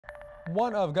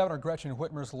One of Governor Gretchen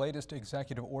Whitmer's latest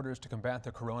executive orders to combat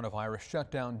the coronavirus shut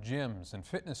down gyms and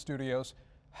fitness studios.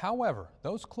 However,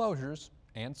 those closures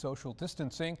and social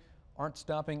distancing aren't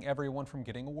stopping everyone from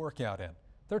getting a workout in.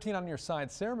 13 on your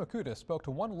side, Sarah Makuta spoke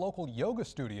to one local yoga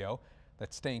studio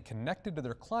that's staying connected to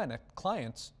their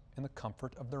clients in the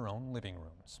comfort of their own living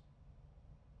rooms.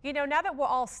 You know, now that we're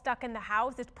all stuck in the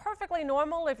house, it's perfectly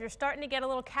normal if you're starting to get a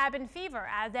little cabin fever,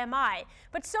 as am I.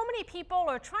 But so many people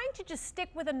are trying to just stick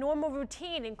with a normal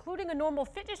routine, including a normal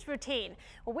fitness routine.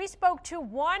 Well, we spoke to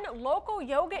one local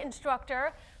yoga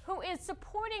instructor who is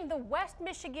supporting the West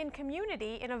Michigan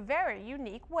community in a very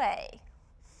unique way.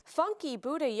 Funky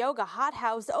Buddha Yoga Hot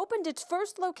House opened its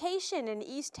first location in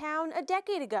East Town a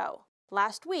decade ago.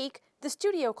 Last week, the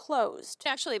studio closed.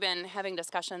 We've actually been having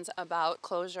discussions about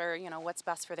closure, what's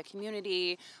best for the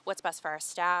community, what's best for our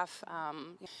staff.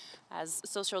 As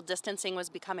social distancing was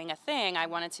becoming a thing, I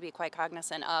wanted to be quite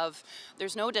cognizant of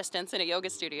there's no distance in a yoga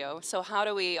studio, so how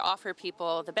do we offer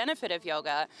people the benefit of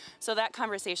yoga? So that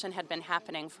conversation had been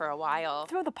happening for a while.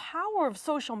 Through the power of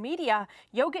social media,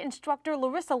 yoga instructor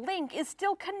Larissa Link is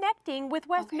still connecting with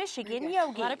West Michigan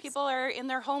yogis. A lot of people are in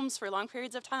their homes for long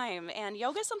periods of time, and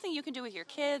yoga is something you can do with your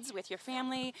kids, with your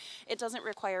family. It doesn't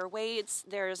require weights.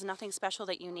 There's nothing special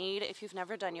that you need. If you've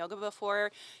never done yoga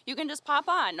before, you can just pop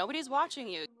on. Nobody's watching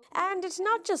you. And it's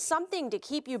not just something to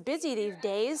keep you busy these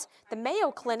days. The Mayo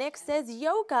Clinic says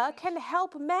yoga can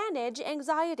help manage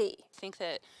anxiety. I think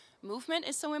that movement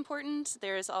is so important.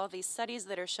 There's all these studies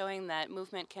that are showing that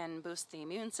movement can boost the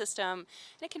immune system, and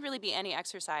it can really be any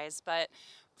exercise. But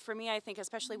for me, I think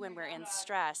especially when we're in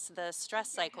stress, the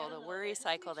stress cycle, the worry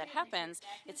cycle that happens,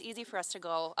 it's easy for us to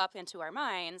go up into our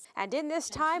minds. And in this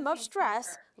time of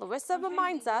stress, Larissa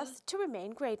reminds us to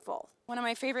remain grateful. One of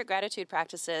my favorite gratitude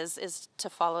practices is to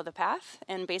follow the path.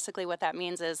 And basically what that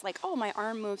means is like, oh, my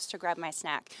arm moves to grab my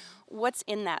snack. What's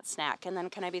in that snack? And then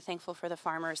can I be thankful for the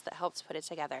farmers that helped put it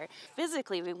together?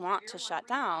 Physically, we want to shut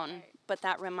down, but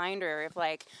that reminder of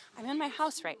like, I'm in my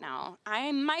house right now.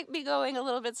 I might be going a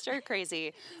little bit stir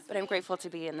crazy, but I'm grateful to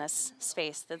be in this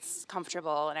space that's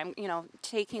comfortable, and I'm,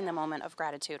 taking the moment of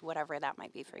gratitude, whatever that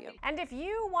might be for you. And if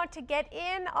you want to get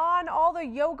in on all the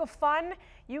yoga fun,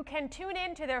 you can tune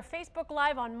in to their Facebook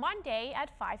Live on Monday at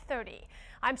 5:30.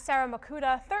 I'm Sarah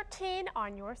Makuta, 13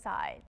 on your side.